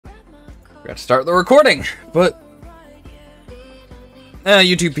Forgot to start the recording, but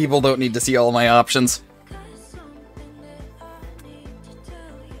YouTube people don't need to see all my options.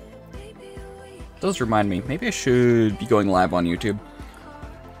 Does remind me, maybe I should be going live on YouTube.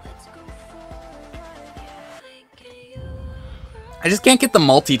 I just can't get the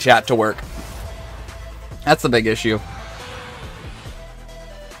multi-chat to work. That's the big issue.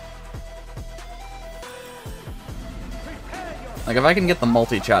 Like, if I can get the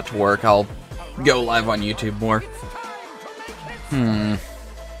multi-chat to work, I'll go live on YouTube more.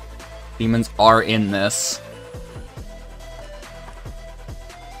 Demons are in this.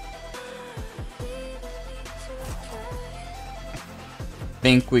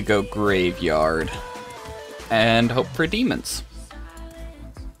 Think we go graveyard. And hope for demons.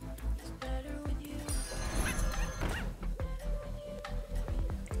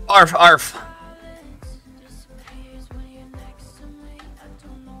 Arf, arf.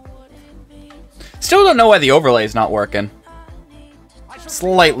 Still don't know why the overlay is not working.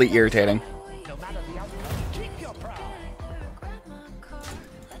 Slightly irritating.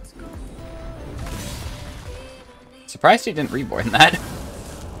 Surprised he didn't reborn that.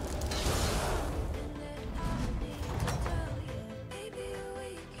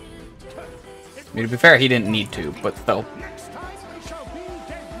 I mean, to be fair, he didn't need to, but still.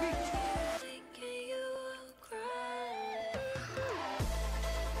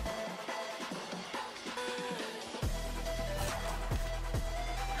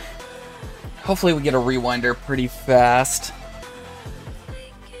 Hopefully we get a rewinder pretty fast.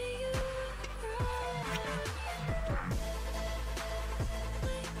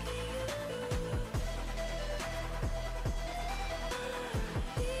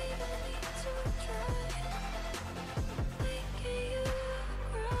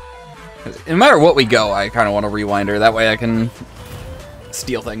 No matter what we go, I kind of want a rewinder. That way I can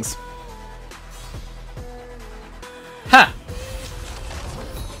steal things. Ha!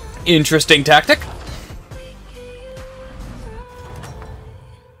 Interesting tactic.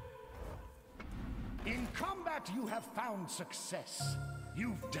 In combat, you have found success.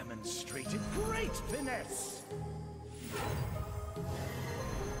 You've demonstrated great finesse.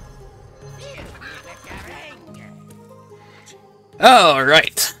 All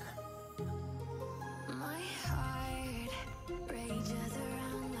right.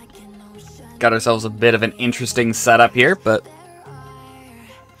 Got ourselves a bit of an interesting setup here, but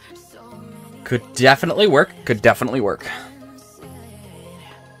could definitely work. Could definitely work.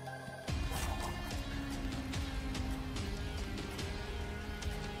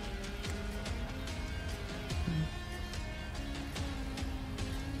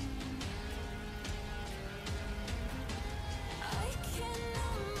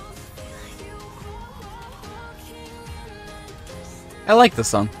 I like this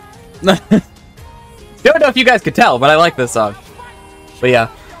song. Don't know if you guys could tell, but I like this song. But yeah.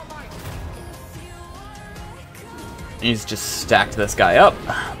 He's just stacked this guy up.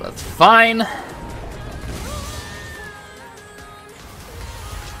 That's fine.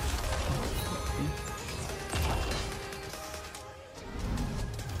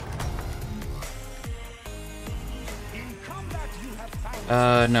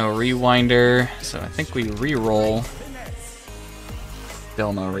 No rewinder. So I think we re-roll.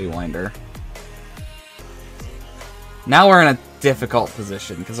 Still no rewinder. Now we're in a difficult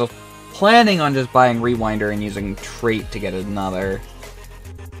position, because I was planning on just buying rewinder and using trait to get another.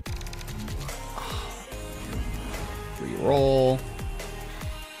 Reroll.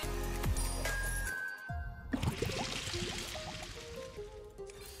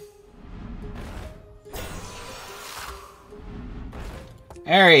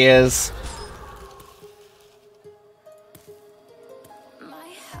 There he is.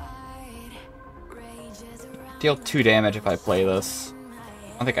 Deal 2 damage if I play this.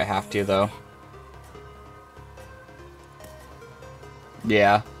 I don't think I have to, though.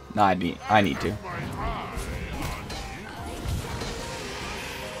 Yeah. No, I need to.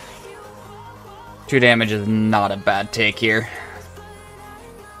 Two damage is not a bad take here.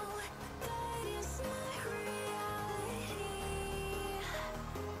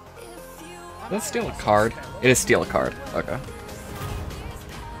 Is that steal a card? It is steal a card. Okay.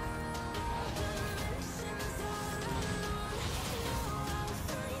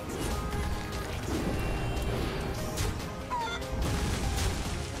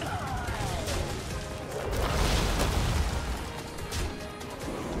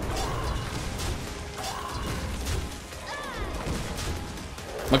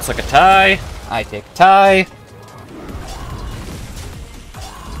 Looks like a tie. I take a tie.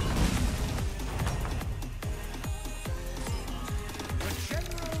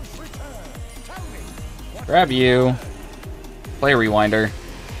 Grab you. Play Rewinder.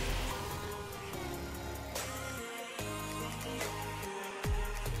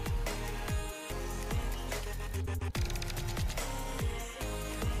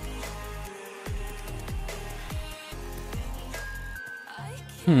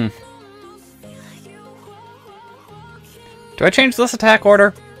 Do I change this attack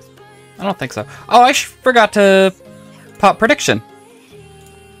order? I don't think so. Oh, I forgot to pop prediction.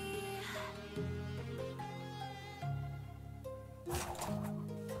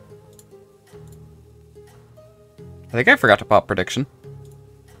 I think I forgot to pop prediction.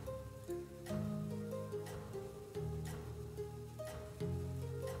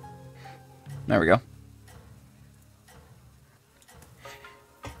 There we go.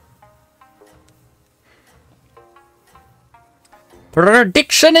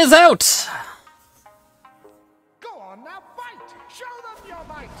 Prediction is out! Go on now, fight! Show them your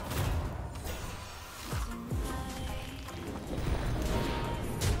might!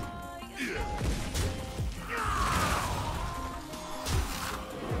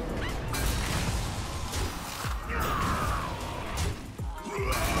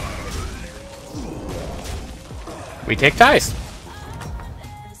 We take ties.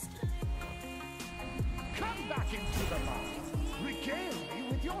 Come back into the mud. Regale me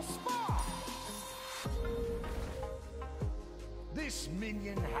with your spark. This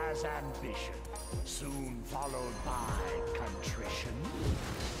minion has ambition, soon followed by contrition.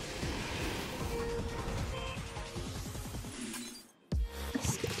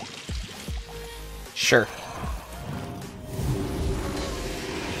 Sure.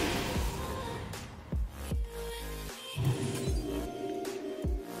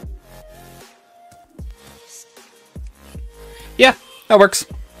 Yeah, that works.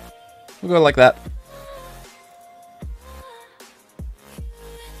 We'll go like that.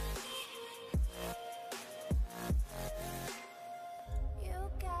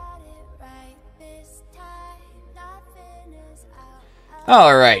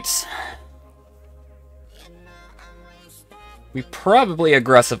 Alright. We probably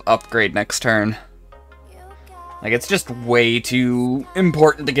aggressive upgrade next turn. Like, it's just way too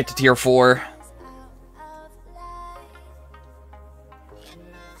important to get to tier 4.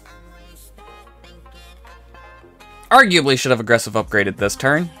 Arguably should have aggressive upgraded this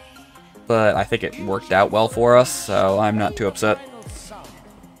turn, but I think it worked out well for us, so I'm not too upset.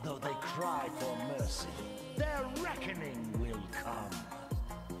 Though they cry for mercy, their reckoning will come.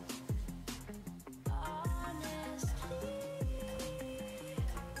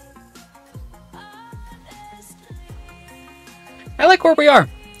 I like where we are.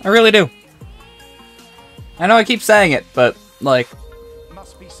 I really do. I know I keep saying it, but, like,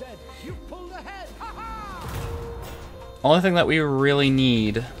 Must be said, you pulled ahead. Ha ha! only thing that we really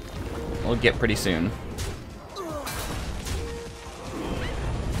need, we'll get pretty soon.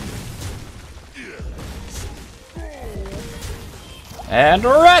 And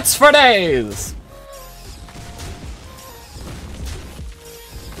rats for days!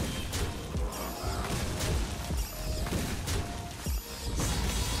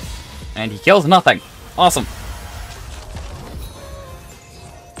 And he kills nothing. Awesome.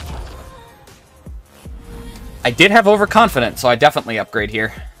 I did have overconfidence, so I definitely upgrade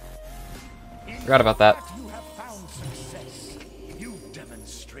here. Forgot about that. You have found success. You've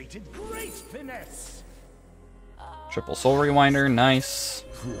demonstrated great finesse. Triple soul rewinder, nice.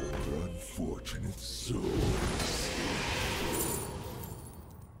 Poor unfortunate souls.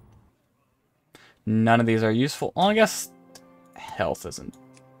 None of these are useful. Well, I guess health isn't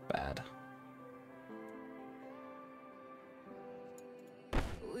bad.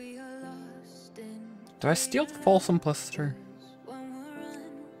 Did I steal the false implister?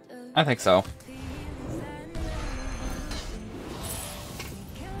 I think so.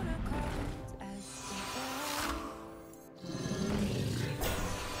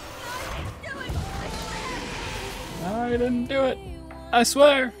 I didn't do it. I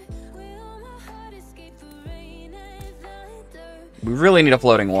swear. We really need a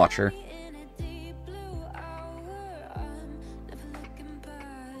floating watcher.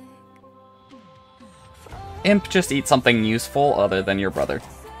 Imp, just eat something useful other than your brother.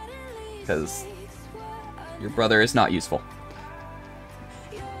 Because your brother is not useful.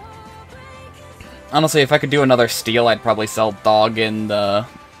 Honestly, if I could do another steal, I'd probably sell Dog in the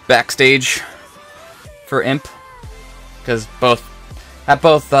backstage for Imp. Because that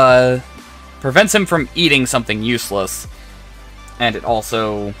both prevents him from eating something useless. And it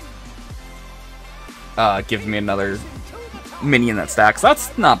also gives me another minion that stacks.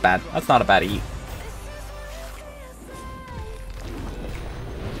 That's not bad. That's not a bad eat.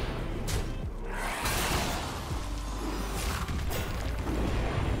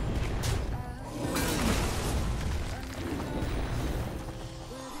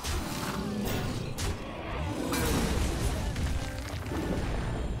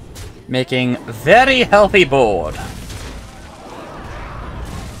 making very healthy board.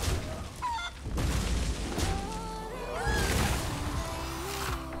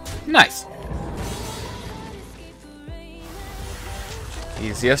 Nice.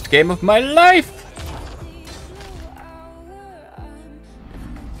 Easiest game of my life.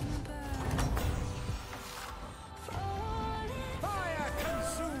 Fire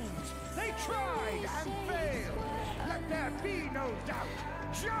consumes. They tried and failed. Let there be no doubt.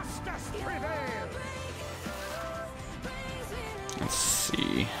 Justice prevailed. Let's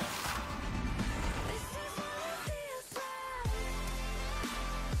see.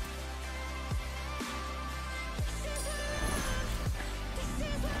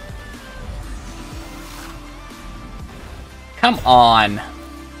 Come on.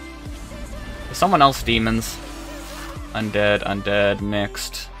 Is someone else demons? Undead, undead,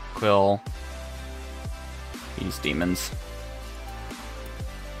 mixed, quill. These demons.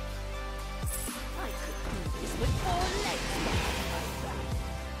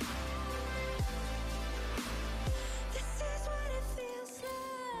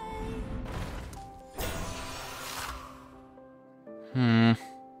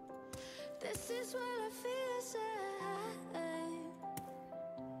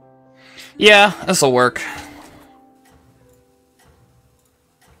 Yeah, this'll work.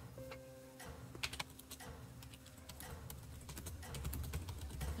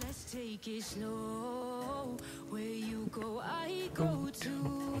 Let's take it slow. Where you go, I go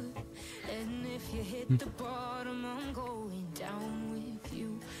too. And if you hit the bottom, I'm going down with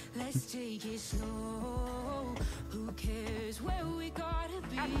you. Let's take it slow. Who cares where we gotta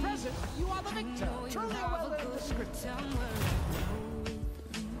be? At present, you are the victor. Truly a well-earned description.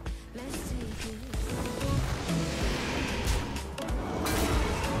 Let's take it.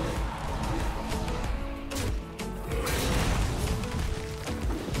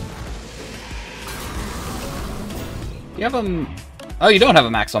 You have a... Oh, you don't have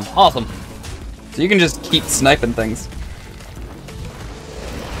a maximum. Awesome. So you can just keep sniping things.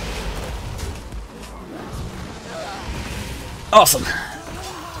 Awesome.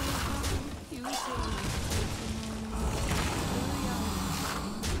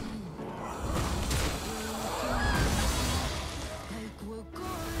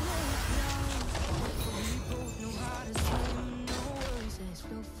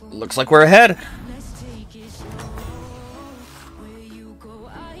 Looks like we're ahead.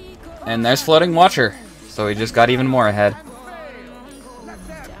 And there's Floating Watcher. So we just got even more ahead. Let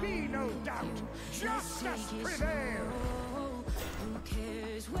there be no doubt. Justice prevailed.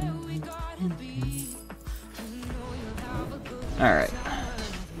 Alright.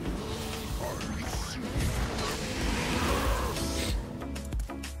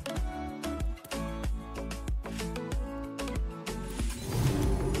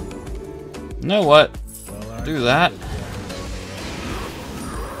 You know what? Do that.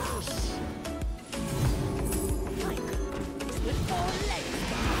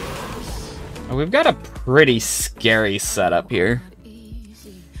 We've got a pretty scary setup here.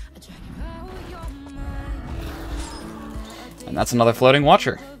 And that's another Floating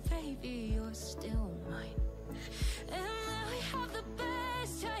Watcher.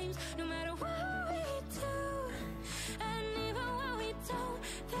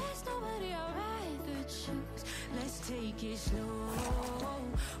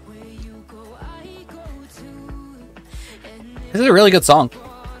 This is a really good song.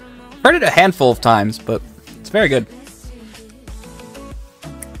 Heard it a handful of times, but it's very good.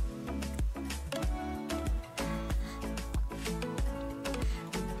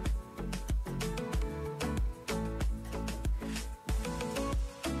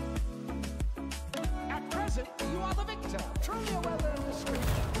 At present, you are the victor. Truly a well-earned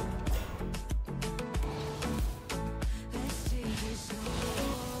description.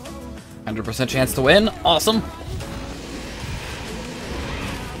 100% chance to win. Awesome.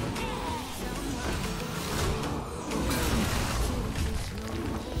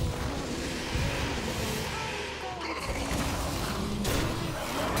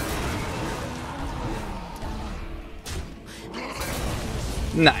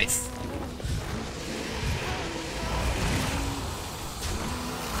 Nice.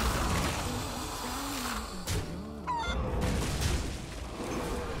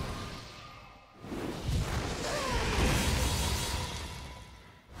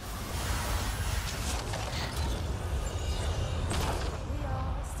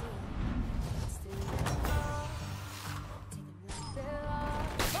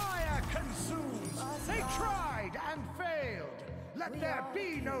 Fire consumes. They tried and failed. Let there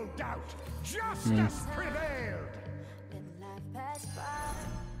be no doubt. Justice prevailed.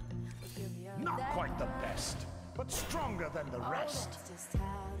 Not quite the best, but stronger than the rest. That's just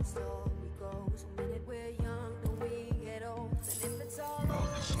how the story goes. A minute we're young, then we get old. And if it's all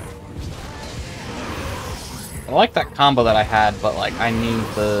I like that combo that I had, but like I need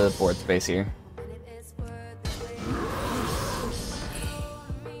the board space here. it's worth the wait.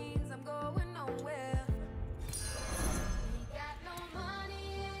 Means I'm going nowhere. We got no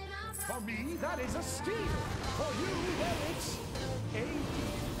money in our For me, that is a steal. For you, well, it's a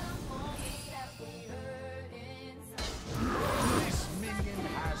This minion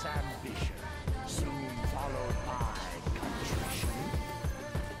has ambition, soon followed by contrition.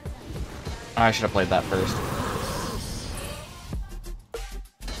 I should have played that first.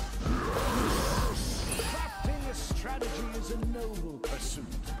 Crafting a strategy is a noble pursuit.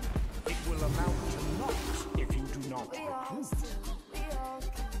 It will amount to naught if you do not recruit.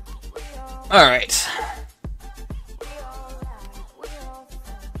 Alright.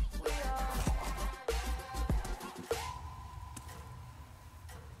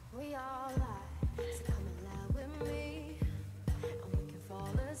 We all lie, so come and lie with me, and we can fall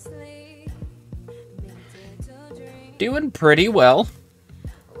asleep, meditate to dream. Doing pretty well.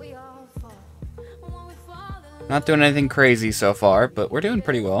 We all fall, when we fall in Not doing anything crazy so far, but we're doing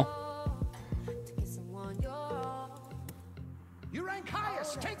pretty well. love, to get someone you're all. You rank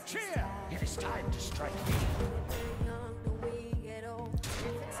highest, take cheer. It is time to strike. Young, then we get old.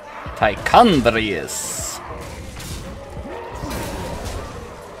 Tychondrius.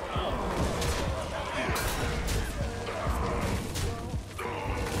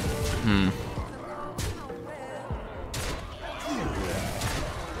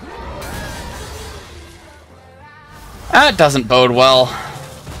 That doesn't bode well. That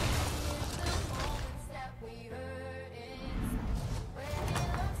we hurt inside, where it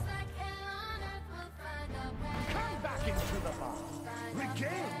looks like hell on earth, we'll find a way. Come back into the bar.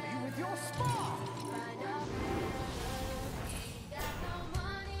 Regale me with your spa. Find a way. We got no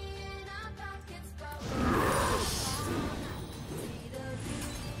money in our pockets, but we see the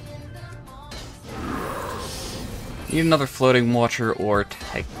beauty in the moment. Need another floating watcher or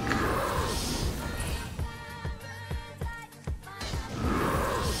tyke.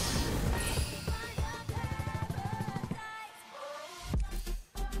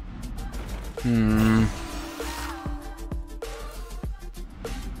 We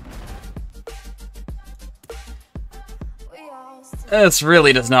all still, This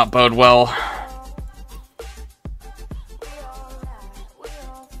really does not bode well. we all lie, we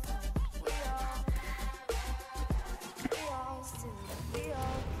all fall, we all still, we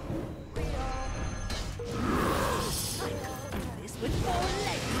all this with 4 legs.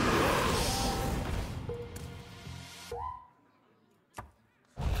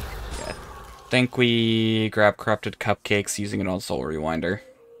 Think we grab corrupted cupcakes using it on Soul Rewinder.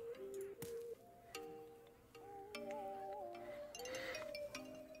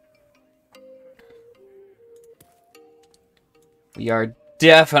 We are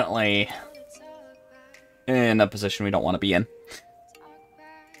definitely in a position we don't want to be in. Talk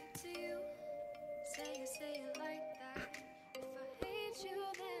back to you. Say it like that. If I hate you,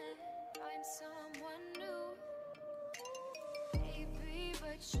 then find someone new. Maybe,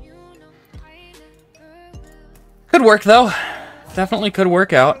 but you know I never will. Could work though. Definitely could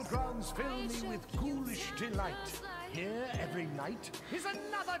work out. Grounds fill me with ghoulish delight. Here every night is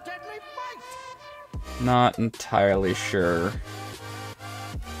another deadly fight. Not entirely sure.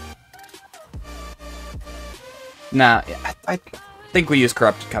 Nah, I think we use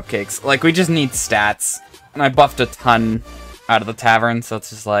corrupted cupcakes. Like, we just need stats. And I buffed a ton out of the tavern, so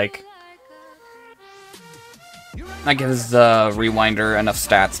it's just like... that gives the Rewinder enough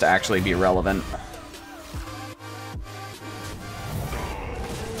stats to actually be relevant.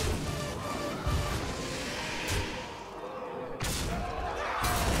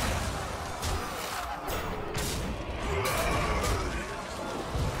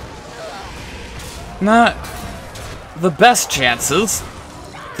 Not the best chances.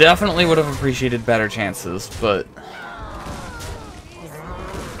 Definitely would have appreciated better chances, but...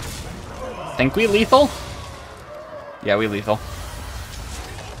 think we lethal? Yeah, we lethal.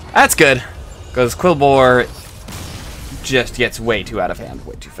 That's good, because Quillbore just gets way too out of hand,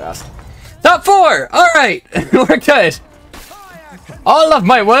 way too fast. Top 4! Alright, we're good. All of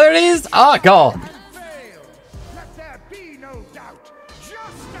my worries are gone. Fail. Let there be no doubt.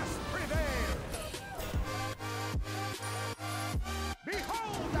 Justice prevail.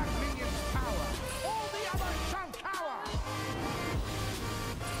 Behold that minion's power. All the others shall cower.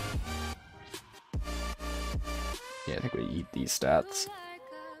 Yeah, I think we eat these stats.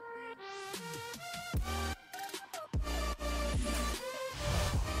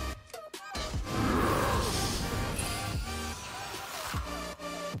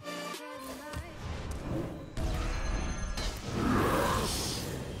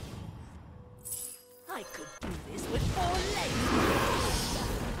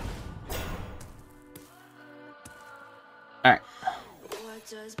 Alright. What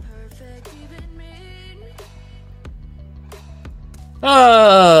does perfect even mean?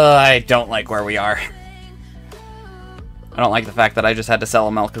 I don't like where we are. I don't like the fact that I just had to sell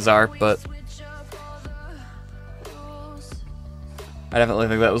a Malcazar, but Switch up all the rules. I definitely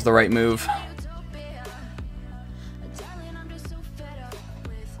think that was the right move. Utopia. Darling, I'm just so fed up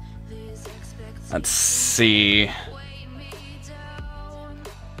with these expectations. Let's see. Weigh me down.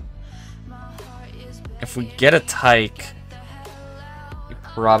 My heart is If we get a Tyke, we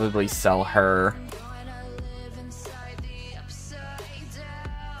probably sell her. gonna live inside the upside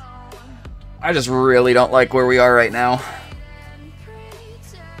down. I just really don't like where we are right now. Pretend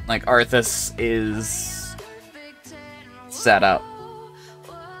Like, Arthas is perfect and set up.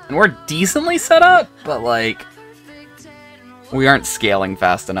 And we're decently set up, but, like, perfect and we aren't scaling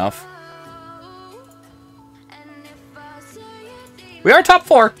fast enough. and if I say it deep, We are top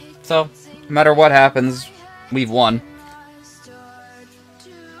 4, so no matter what happens, we've won. I start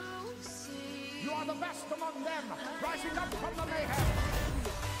to see. You are the best among them, rising up from the mayhem.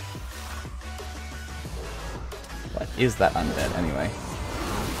 What is that undead, anyway?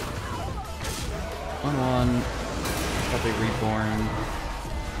 1/1. Probably reborn.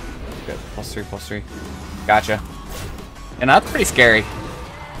 Good. +3/+3. Gotcha. And that's pretty scary.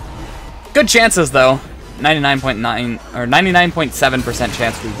 Good chances, though. 99.9 or 99.7%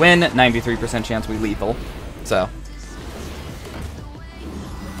 chance we win, 93% chance we lethal. So.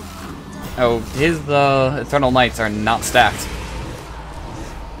 Oh, his Eternal Knights are not stacked.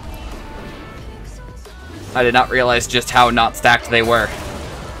 I did not realize just how not stacked they were.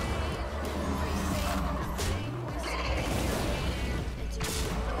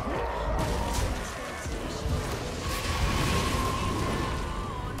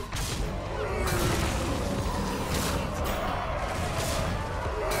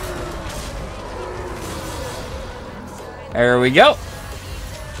 There we go.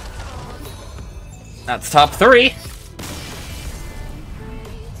 That's top 3.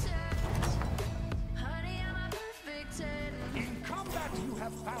 Honey, I'm a perfect ten. In combat, you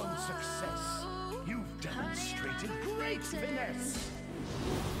have found success. You've demonstrated great finesse.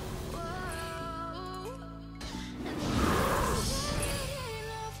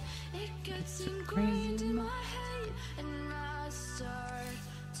 It gets ingrained in my head, and I start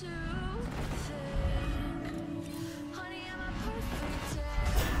to think, honey, I'm a perfect ten.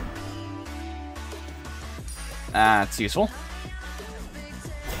 That's useful.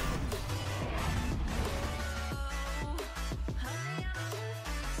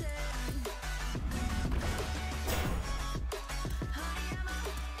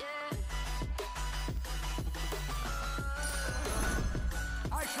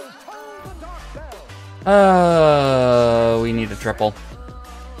 I shall toll the dark bell. We need a triple.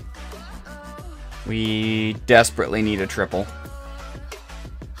 We desperately need a triple.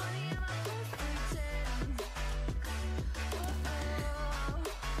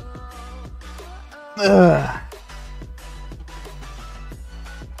 Ugh.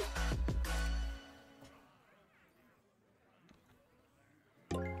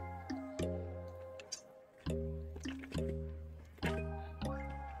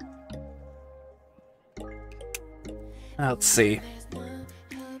 Let's see. There's no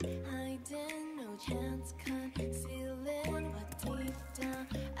hope hiding, no chance concealing what deep down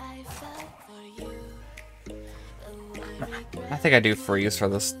I felt for you. I think I do freeze for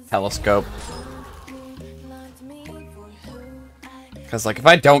this telescope. Loved me for who I Because, like, if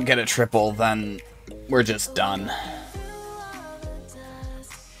I don't get a triple, then we're just done. all the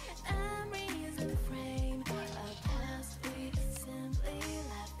dust. Memories in frame, a past we simply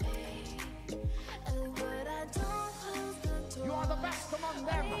left be. But I don't close the door. You are the best among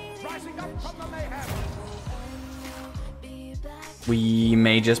them, rising up from the mayhem. Be back. We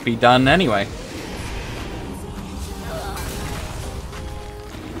may just be done anyway.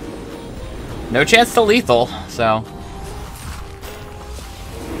 No chance to lethal, so.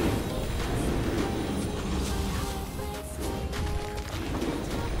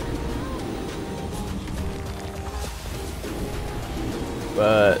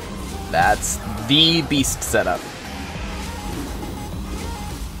 But that's the beast setup.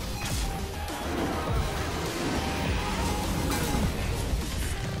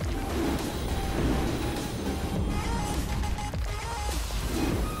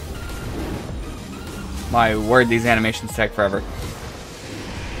 My word, these animations take forever.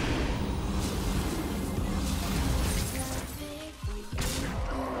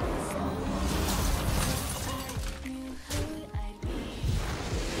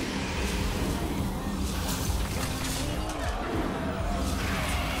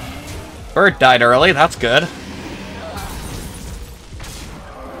 Bird died early, that's good.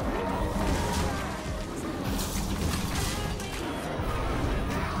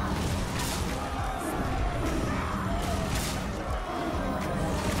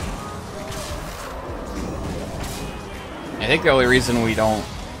 think the only reason we don't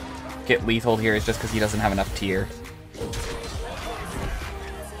get lethal here is just because he doesn't have enough tier.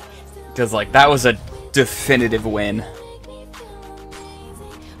 Because, like, that was a definitive win. The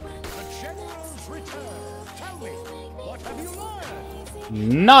general's return. Tell me, what have you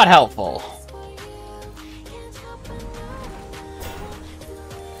learned? Not helpful.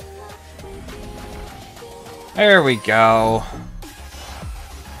 There we go.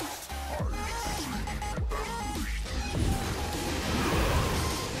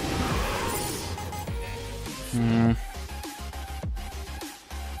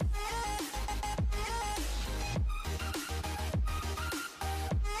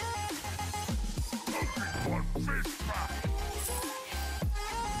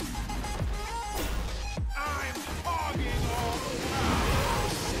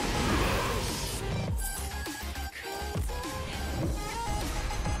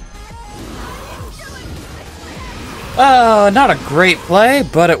 Not a great play,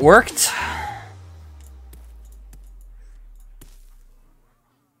 but it worked.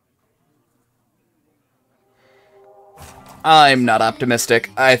 I'm not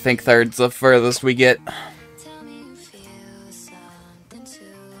optimistic. I think third's the furthest we get.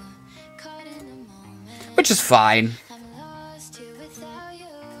 Which is fine.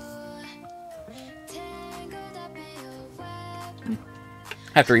 I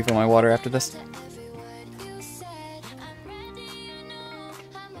have to refill my water after this.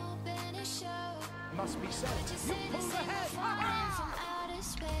 Must be said, you pulled ahead.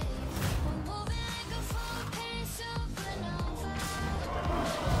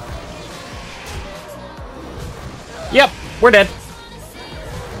 Yep, we're dead.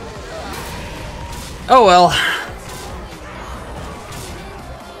 Oh well.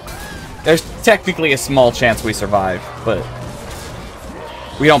 There's technically a small chance we survive, but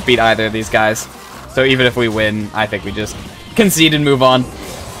we don't beat either of these guys. So even if we win, I think we just concede and move on.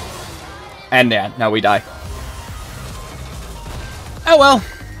 And yeah, now we die. Oh well.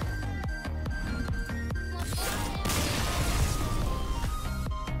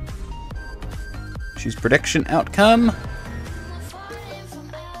 Choose prediction outcome.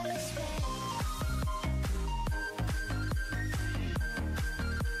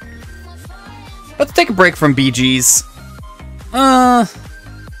 Let's take a break from BGs. Nah,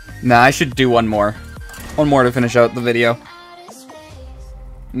 I should do one more. One more to finish out the video.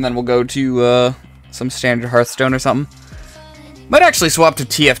 And then we'll go to some standard Hearthstone or something. Might actually swap to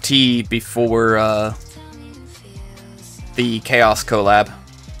TFT before the Chaos collab.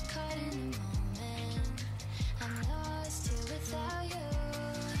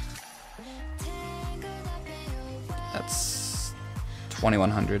 That's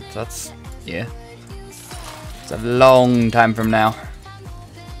 2100. That's, yeah. It's a long time from now.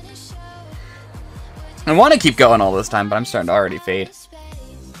 I want to keep going all this time, but I'm starting to already fade.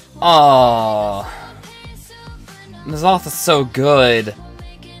 Oh, N'Zoth is so good,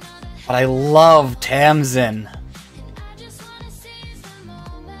 but I love Tamsin.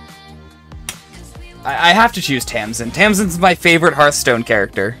 I have to choose Tamsin. Tamsin's my favorite Hearthstone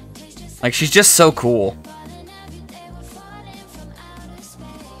character. Like, she's just so cool.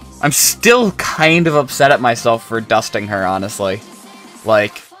 I'm still kind of upset at myself for dusting her, honestly.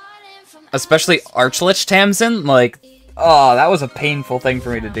 Like, especially Archlich Tamsin, like, oh, that was a painful thing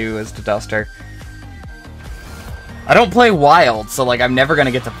for me to do, is to dust her. I don't play Wild, so, like, I'm never gonna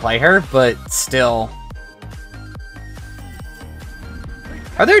get to play her, but still.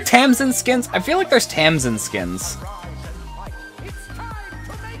 Are there Tamsin skins? I feel like there's Tamsin skins. It's time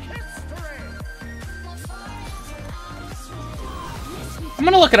to make history. I'm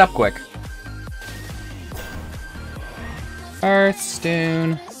gonna look it up quick.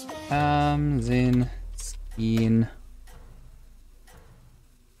 Hearthstone Tamsin skin.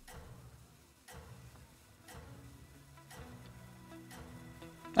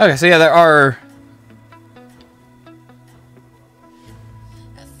 Okay, so yeah, there are...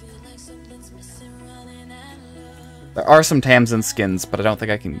 There are some Tamsin skins, but I don't think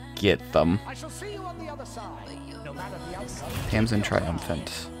I can get them. I shall see you on the other side. No matter the outcome. Tamsin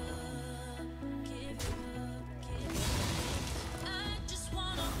Triumphant.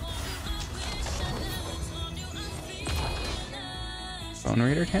 Bone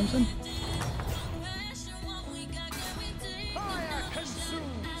Reader Tamsin? Fire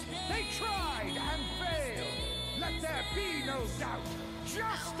consumes. They tried and failed. Let there be no doubt.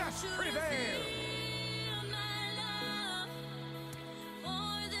 Justice prevail.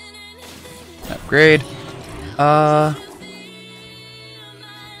 Upgrade.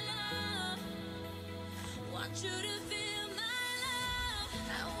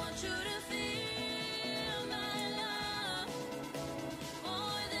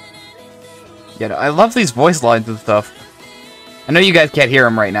 Yeah, I love these voice lines and stuff. I know you guys can't hear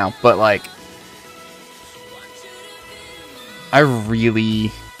them right now, but like, I really.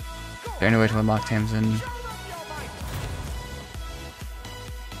 Is there any way to unlock Tamsin?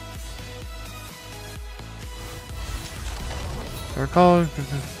 I recall.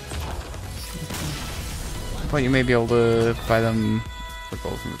 But you may be able to buy them for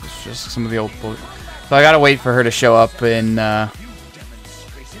gold. It's just some of the old. So I gotta wait for her to show up in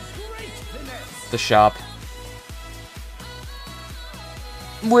the shop,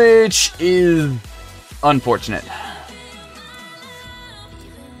 which is unfortunate.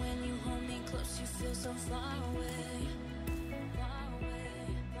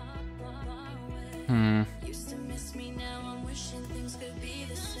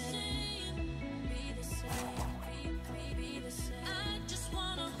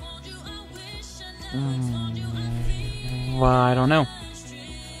 Well, I don't know.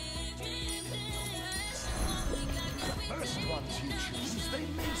 First ones you choose, they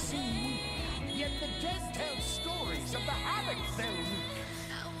may seem weak, yet the dead tell stories of the havoc they'll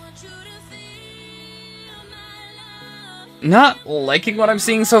wreak. Not liking what I'm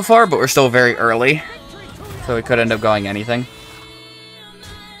seeing so far, but we're still very early, so we could end up going anything.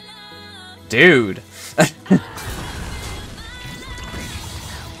 Dude.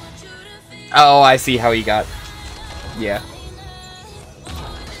 Oh, I see how he got. Yeah.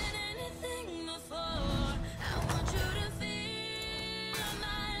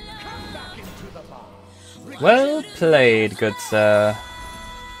 Well played, good sir.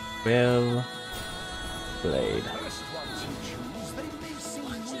 Well played. First ones you choose, they may seem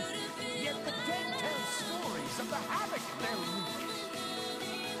weak, yet the dead tell stories of the havoc they'll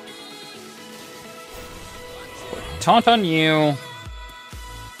wreak. Taunt on you.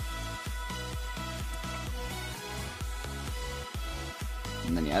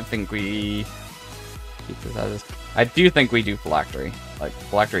 And then yeah, I think we keep this as. I do think we do phylactery. Like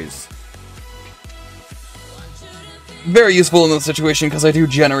phylactery's very useful in this situation because I do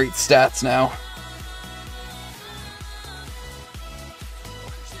generate stats now.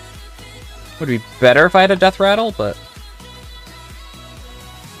 Would be better if I had a death rattle, but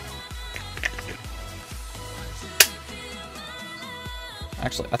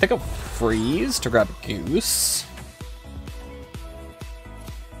actually, I think I'll freeze to grab a goose.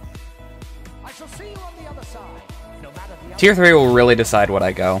 I shall see you on the other side. No matter the Tier 3 will really decide what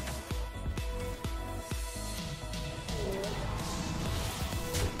I go.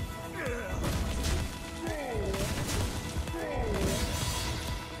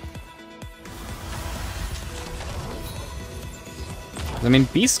 I mean,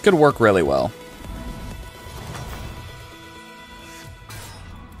 Beasts could work really well.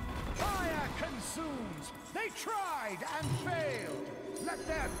 fire consumes. They tried and failed. Let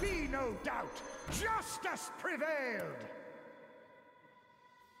there be no doubt. Justice prevailed.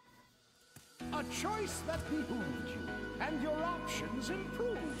 A choice that behooved you, and your options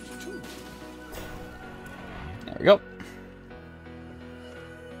improved too. There we go.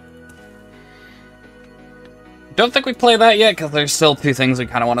 Don't think we play that yet, because there's still two things we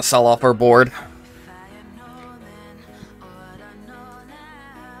kind of want to sell off our board.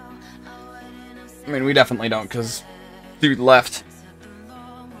 I mean, we definitely don't, because dude left.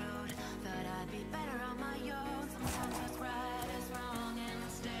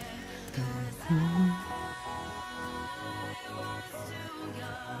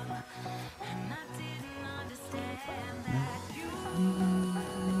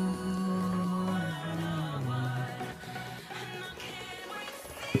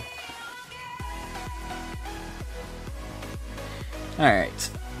 Alright.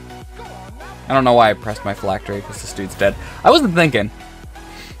 I don't know why I pressed my phylactery, because this dude's dead. I wasn't thinking.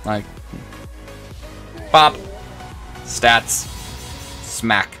 Like, bop. Stats.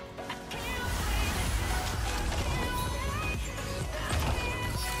 Smack.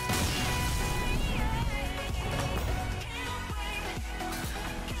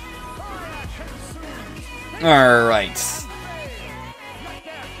 Alright.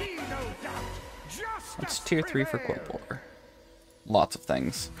 What's tier 3 for Quillbore? Lots of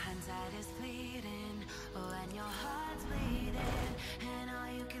things.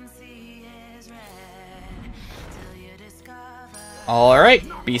 Alright,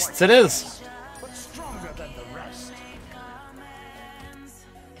 beasts it is. But stronger than the rest.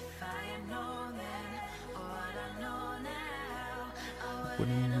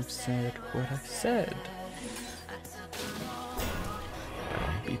 Wouldn't have said what I said.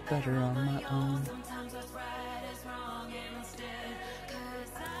 I'd be better on my own.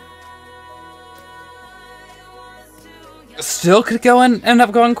 Still could go and end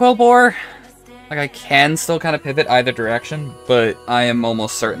up going Quillbore. Like, I can still kind of pivot either direction, but I am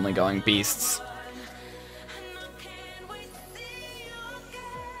almost certainly going beasts.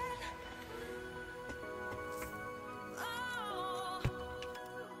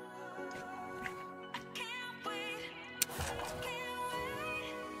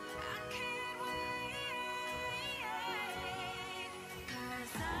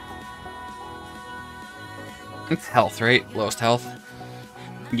 It's health, right? Lowest health?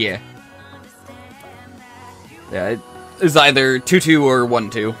 Yeah. Yeah, it is either 2-2 or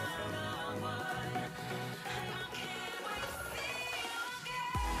 1-2.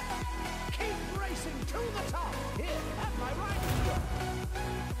 Keep racing to the top. Here, at my right.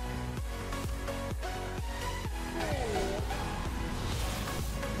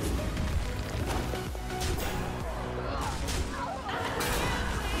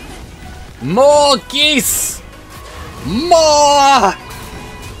 More geese! More!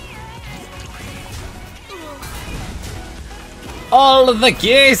 All of the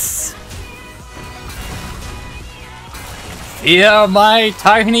geese! Fear my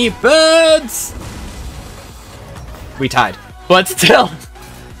tiny birds! We tied, but still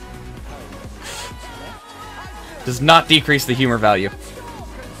does not decrease the humor value.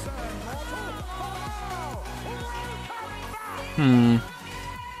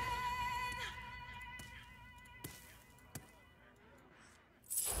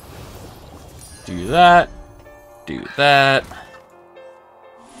 Do that. Do that.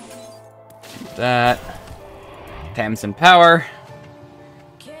 Do that. Tamsin Power.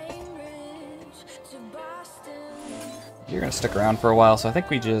 You're gonna stick around for a while, so I think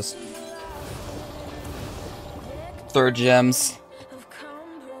we just throw gems.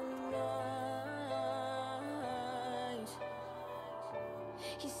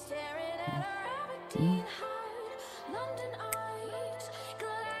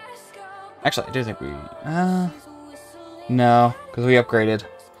 Actually, I do think we... no, because we upgraded.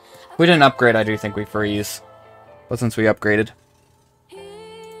 If we didn't upgrade, I do think we freeze. But since we upgraded...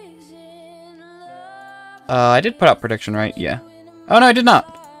 I did put out prediction, right? Yeah. Oh, no, I did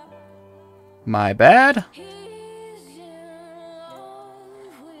not. My bad.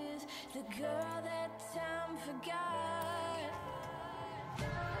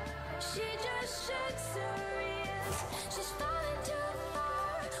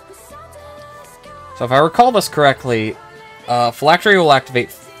 So if I recall this correctly, Phylactery will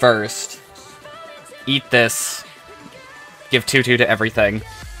activate first, eat this, give 2-2 to everything,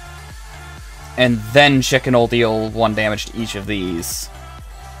 and then Chicken will deal 1 damage to each of these.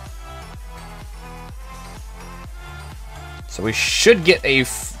 So we should get a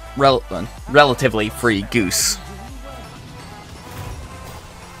relatively free goose.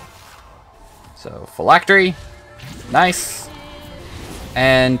 So Phylactery, nice,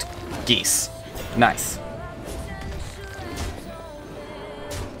 and geese. Nice.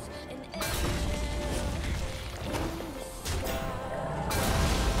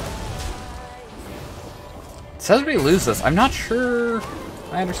 It says we lose this. I'm not sure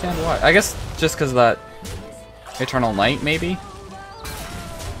I understand why. I guess just because of that Eternal Night, maybe?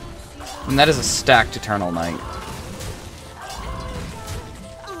 And that is a stacked Eternal Night.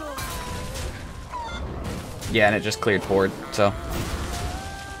 Yeah, and it just cleared board, so...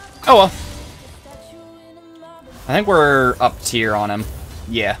 oh well. I think we're up tier on him.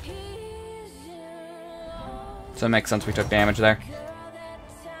 Yeah. So it makes sense we took damage there.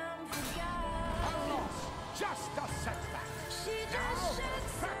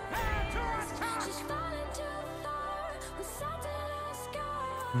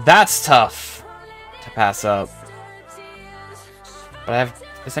 That's tough to pass up. But I have...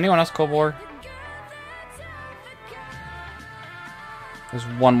 is anyone else Quillbore? There's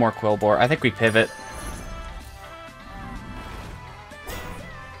one more Quillbore. I think we pivot.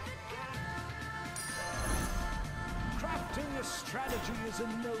 Crafting a strategy is a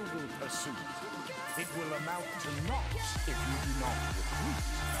noble pursuit. It will amount to naught if you do not recruit.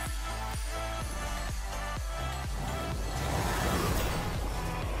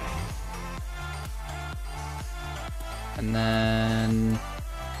 And then...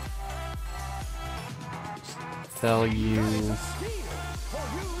 tell you...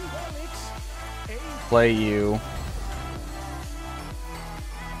 play you.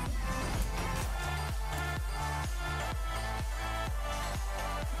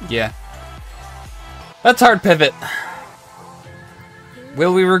 Yeah. That's hard pivot.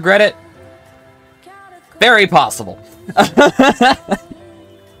 Will we regret it? Very possible.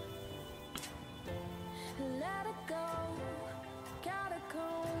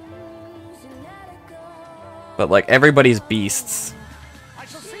 But like everybody's beasts.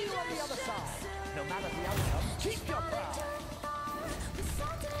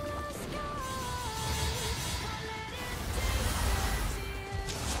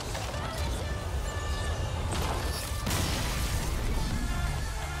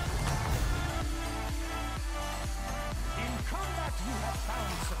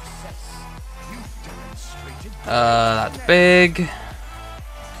 That's big.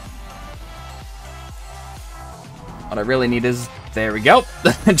 What I really need is... There we go.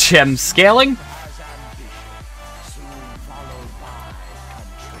 Gem scaling.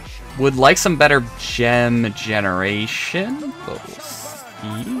 Would like some better gem generation. But we'll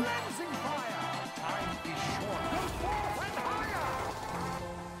see.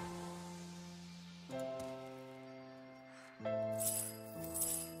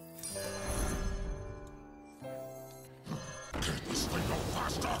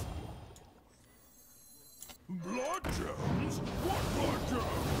 Blood gems? What blood gems?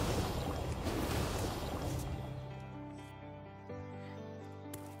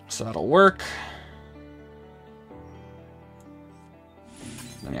 So that'll work.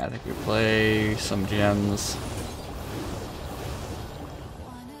 And yeah, I think we play some gems.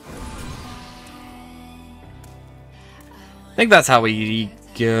 I think that's how we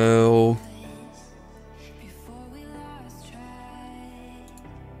go.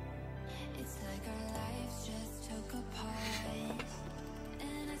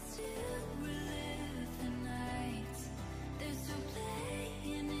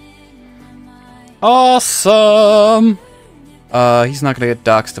 Awesome! He's not gonna get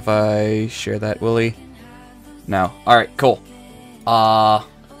doxxed if I share that, will he? No. Alright, cool.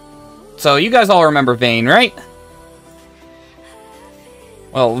 So you guys all remember Vayne, right?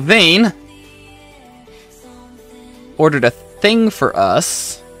 Well, Vayne ordered a thing for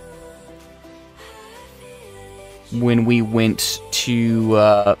us when we went to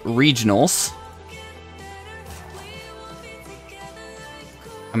regionals.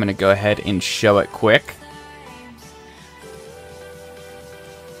 I'm gonna go ahead and show it quick.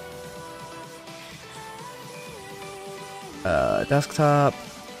 Desktop.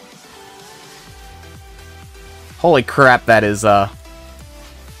 Holy crap, that is, let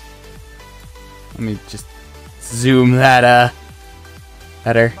me just zoom that,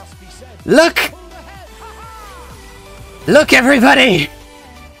 better. Look! Look, everybody!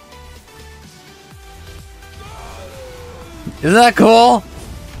 Isn't that cool?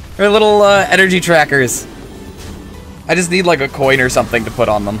 They're little, energy trackers. I just need, like, a coin or something to put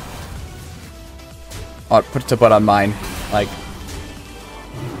on them. Oh, to put on mine. Like...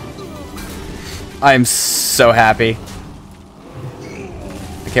 I am so happy.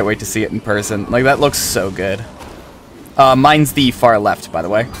 I can't wait to see it in person. Like, that looks so good. Mine's the far left, by the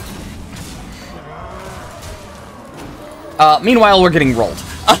way. Meanwhile, we're getting rolled.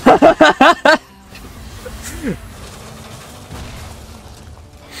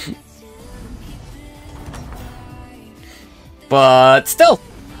 But still.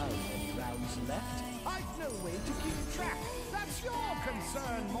 I've no way to keep track. That's your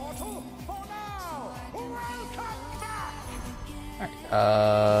concern, mortal. For now, welcome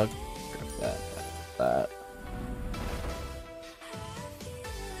back. Grab that.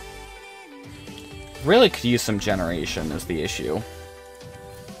 Really could use some generation is the issue.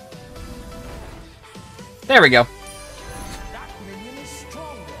 There we go. That minion is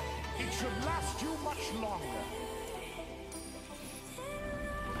stronger. It should last you much longer.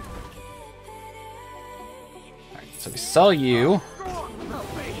 So we sell you,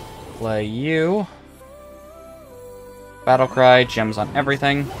 play you, battle cry, gems on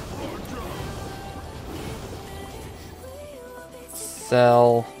everything,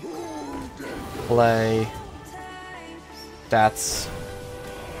 sell, play, stats,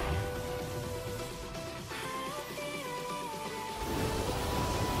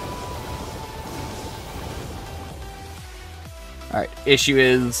 alright, issue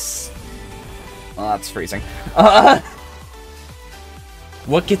is... Well, that's freezing.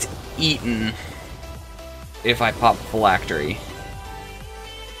 What gets eaten if I pop phylactery?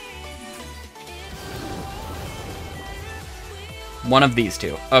 One of these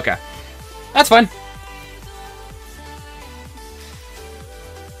two. Okay. That's fine.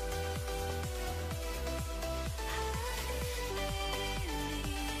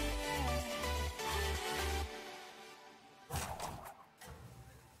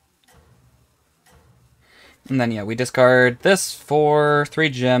 And then, yeah, we discard this for 3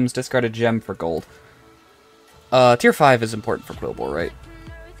 gems, discard a gem for gold. Tier 5 is important for Quillbore, right?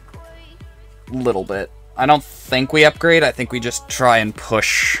 Little bit. I don't think we upgrade, I think we just try and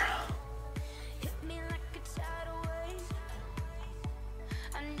push.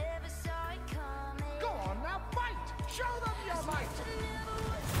 Go on now, fight! Show them your might!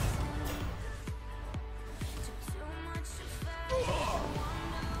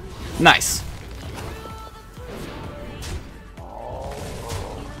 Nice.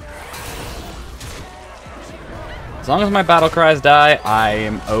 As long as my battle cries die, I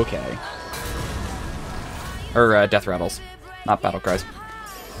am okay. Or death rattles, not battle cries.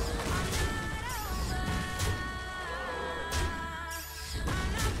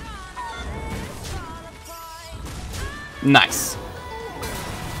 Nice.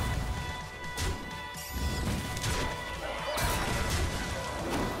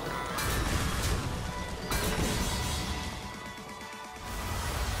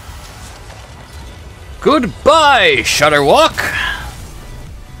 Goodbye, Shutterwalk!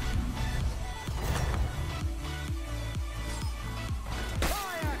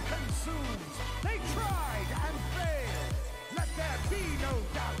 Fire consumes. They tried and failed. Let there be no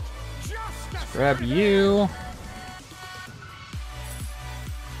doubt. Justice Grab you.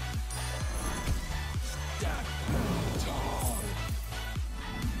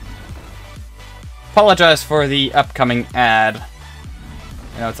 Apologize for the upcoming ad.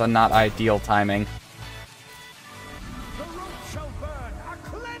 You know, it's a not ideal timing. The root shall burn, a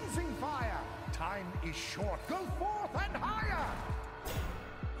cleansing fire. Time is short. Go forth and higher.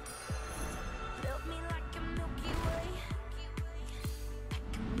 Built me like a Milky Way.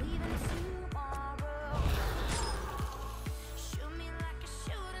 Leaving tomorrow. Shoot me like a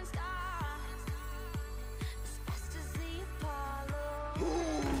shooting star. As fast as the Apollo. Who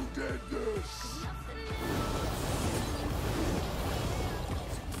did this? Nothing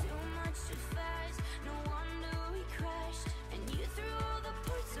too much too fast. No wonder we crashed. And you threw all the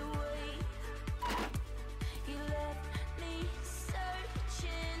parts away. You left me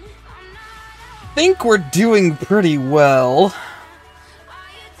searching. I'm not I think we're doing pretty well. Are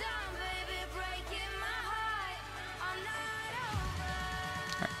you done, baby, breaking my heart? I'm not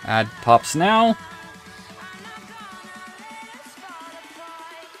over. Ad pops now. I'm not gonna let us fall apart.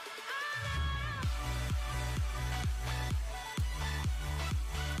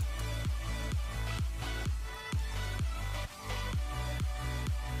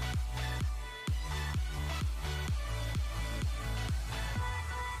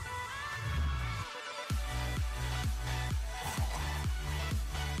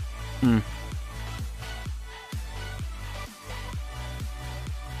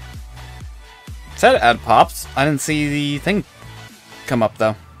 Said ad pops. I didn't see the thing come up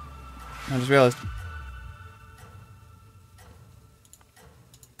though. I just realized.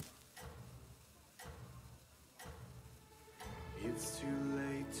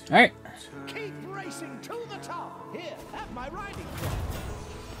 Alright. Keep racing to the top. Here, have my riding crop.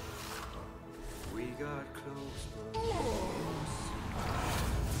 We got close,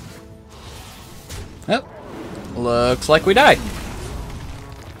 Yep. Looks like we died.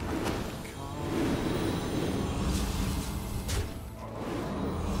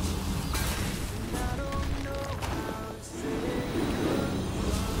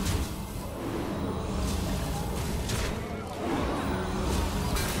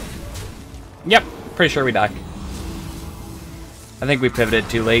 Yep, pretty sure we died. I think we pivoted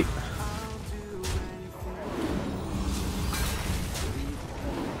too late.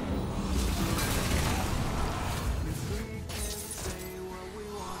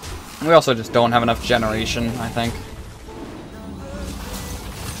 We also just don't have enough generation, I think.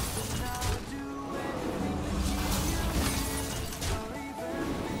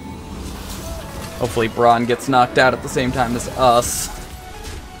 Hopefully Braun gets knocked out at the same time as us.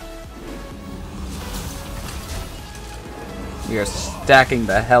 We are stacking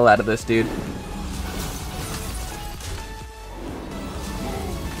the hell out of this dude.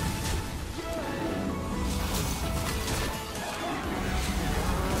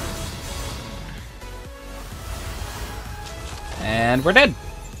 And we're dead.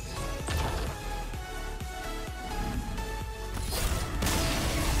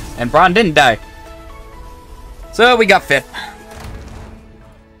 And Braun didn't die. So we got 5th.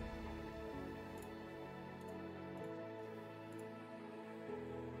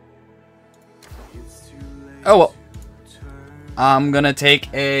 Oh well. I'm gonna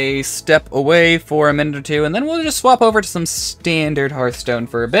take a step away for a minute or two, and then we'll just swap over to some standard Hearthstone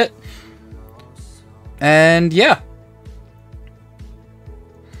for a bit. And yeah.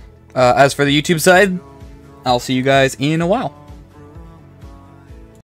 As for the YouTube side, I'll see you guys in a while.